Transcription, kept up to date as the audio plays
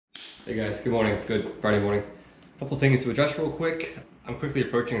Hey guys, good morning. Good Friday morning. A couple things to address real quick. I'm quickly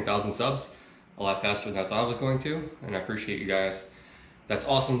approaching 1,000 subs, a lot faster than I thought I was going to, and I appreciate you guys. That's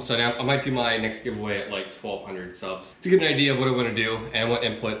awesome. So now I might do my next giveaway at like 1,200 subs to get an idea of what I want to do and what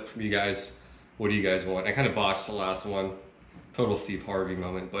input from you guys. What do you guys want? I kind of botched the last one. Total Steve Harvey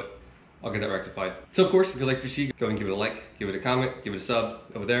moment, but I'll get that rectified. So of course, if you like what you see, go and give it a like, give it a comment, give it a sub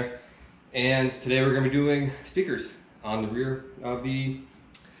over there. And today we're going to be doing speakers on the rear of the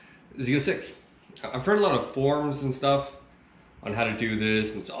Z06. I've heard a lot of forums and stuff on how to do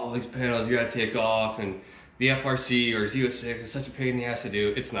this, and it's all these panels you gotta take off, and the FRC or Z06 is such a pain in the ass to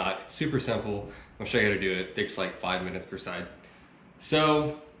do. It's not. It's super simple. I'll show you how to do it. It takes like 5 minutes per side.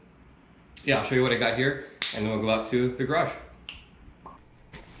 So yeah, I'll show you what I got here, and then we'll go out to the garage.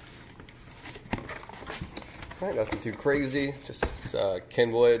 All right, nothing too crazy. Just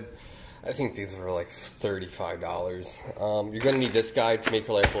Kenwood. I think these were like $35. You're gonna need this guy to make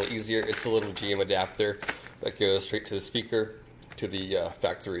your life a little easier. It's a little GM adapter that goes straight to the speaker, to the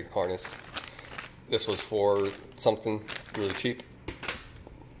factory harness. This was for something really cheap.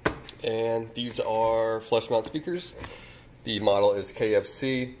 And these are flush mount speakers. The model is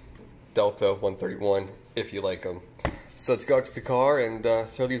KFC Delta 131, if you like them. So let's go out to the car and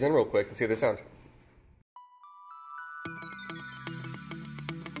throw these in real quick and see how they sound.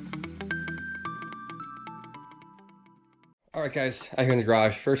 Alright guys, out here in the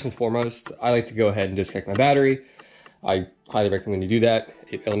garage, first and foremost, I like to go ahead and disconnect my battery. I highly recommend you do that.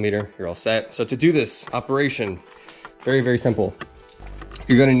 8mm, you're all set. So to do this operation, very, very simple.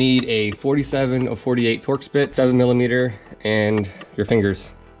 You're gonna need a 47 or 48 Torx bit, 7mm, and your fingers.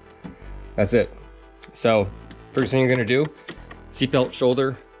 That's it. So, first thing you're gonna do, seatbelt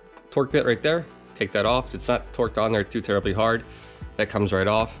shoulder torque bit right there. Take that off. It's not torqued on there too terribly hard. That comes right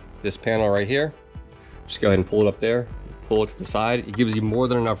off. This panel right here, just go ahead and pull it up there. Pull it to the side. It gives you more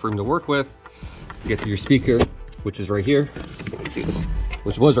than enough room to work with to get to your speaker, which is right here. Let me see this,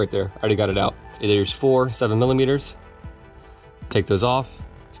 which was right there. I already got it out. There's 4 7mm. Take those off.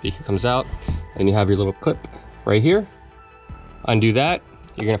 Speaker comes out, and you have your little clip right here. Undo that.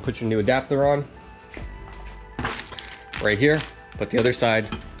 You're gonna put your new adapter on right here. Put the other side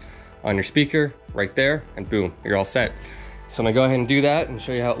on your speaker right there, and boom, you're all set. So I'm gonna go ahead and do that and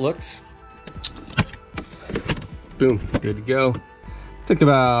show you how it looks. Boom, good to go. Took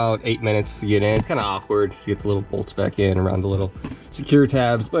about 8 minutes to get in. It's kind of awkward to get the little bolts back in around the little secure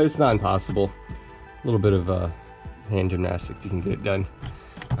tabs, but it's not impossible. A little bit of hand gymnastics, you can get it done.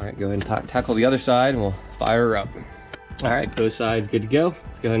 All right, go ahead and tackle the other side and we'll fire her up. All right, both sides good to go.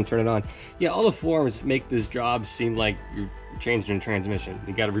 Let's go ahead and turn it on. Yeah, all the forums make this job seem like you're changing a transmission.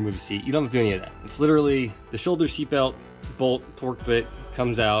 You got to remove the seat. You don't have to do any of that. It's literally the shoulder seatbelt bolt torque bit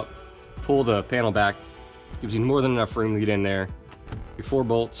comes out, pull the panel back, gives you more than enough room to get in there. Your 4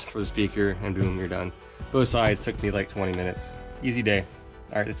 bolts for the speaker, and boom, you're done. Both sides took me like 20 minutes. Easy day.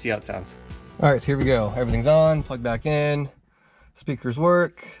 All right, let's see how it sounds. All right, so here we go. Everything's on, plug back in. Speakers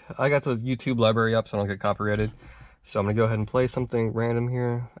work. I got the YouTube library up so I don't get copyrighted. So I'm gonna go ahead and play something random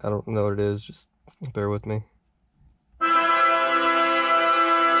here. I don't know what it is, just bear with me.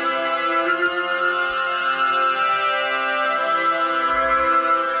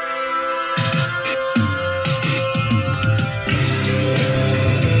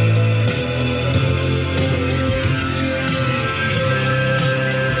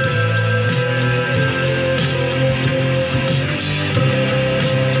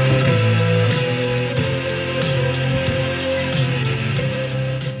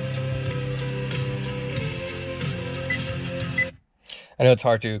 I know it's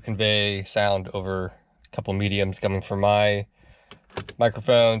hard to convey sound over a couple mediums coming from my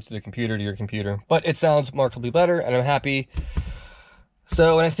microphone to the computer to your computer, but it sounds markedly better and I'm happy.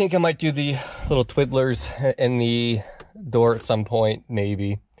 So, and I think I might do the little twiddlers in the door at some point,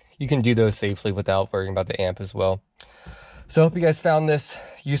 maybe. You can do those safely without worrying about the amp as well. So I hope you guys found this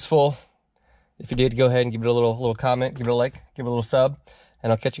useful. If you did, go ahead and give it a little comment, give it a like, give it a little sub,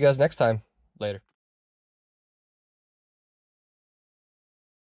 and I'll catch you guys next time. Later.